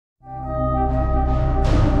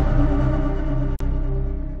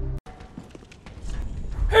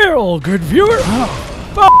Cyril, good viewer.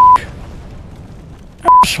 Oh, fuck.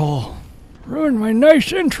 Asshole. Ruined my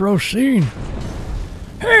nice intro scene.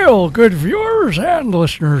 Hail, good viewers and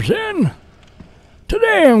listeners in.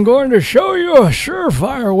 Today I'm going to show you a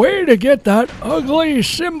surefire way to get that ugly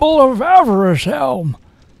symbol of Avarice helm.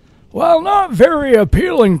 While not very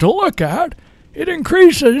appealing to look at, it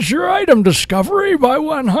increases your item discovery by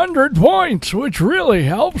 100 points, which really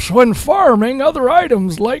helps when farming other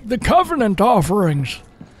items like the Covenant offerings.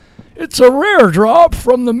 It's a rare drop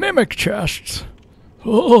from the Mimic chests.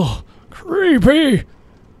 Ugh, creepy.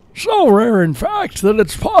 So rare, in fact, that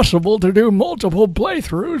it's possible to do multiple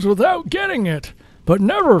playthroughs without getting it. But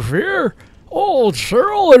never fear, old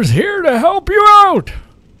Cyril is here to help you out.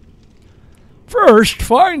 First,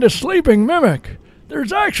 find a sleeping mimic.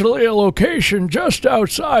 There's actually a location just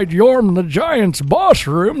outside Yorm the Giant's boss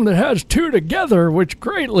room that has two together, which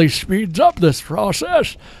greatly speeds up this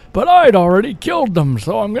process, but I'd already killed them,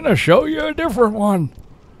 so I'm going to show you a different one.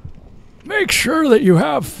 Make sure that you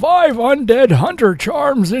have 5 undead hunter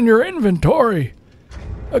charms in your inventory.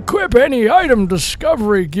 Equip any item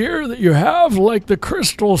discovery gear that you have, like the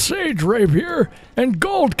Crystal Sage Rapier and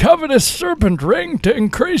Gold Covetous Serpent Ring to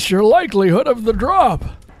increase your likelihood of the drop.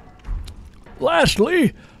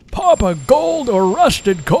 Lastly, pop a gold or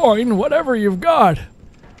rusted coin, whatever you've got.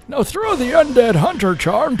 Now throw the Undead Hunter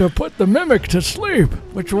charm to put the Mimic to sleep,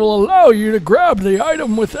 which will allow you to grab the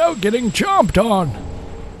item without getting chomped on.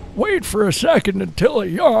 Wait for a second until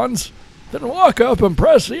it yawns, then walk up and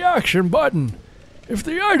press the action button. If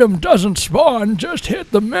the item doesn't spawn, just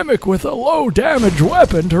hit the Mimic with a low damage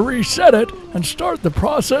weapon to reset it and start the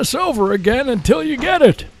process over again until you get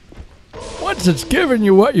it. Once it's given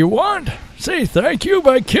you what you want, say thank you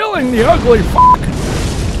by killing the ugly fuck.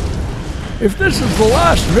 If this is the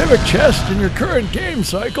last Mimic chest in your current game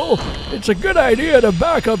cycle, it's a good idea to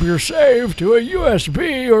back up your save to a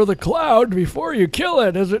USB or the cloud before you kill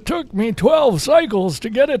it, as it took me 12 cycles to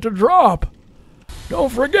get it to drop.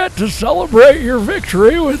 Don't forget to celebrate your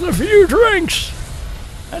victory with a few drinks.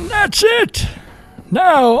 And that's it.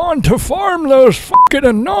 Now on to farm those fucking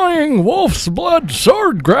annoying wolf's blood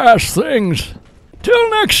swordgrass things. Till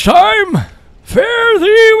next time, fare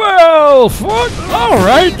thee well, fuck.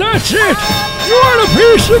 Alright, that's it. You want a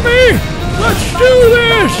piece of me? Let's do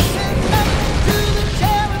this.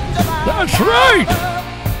 That's right.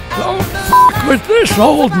 Don't fuck with this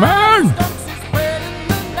old man.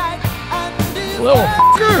 Little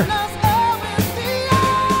fucker.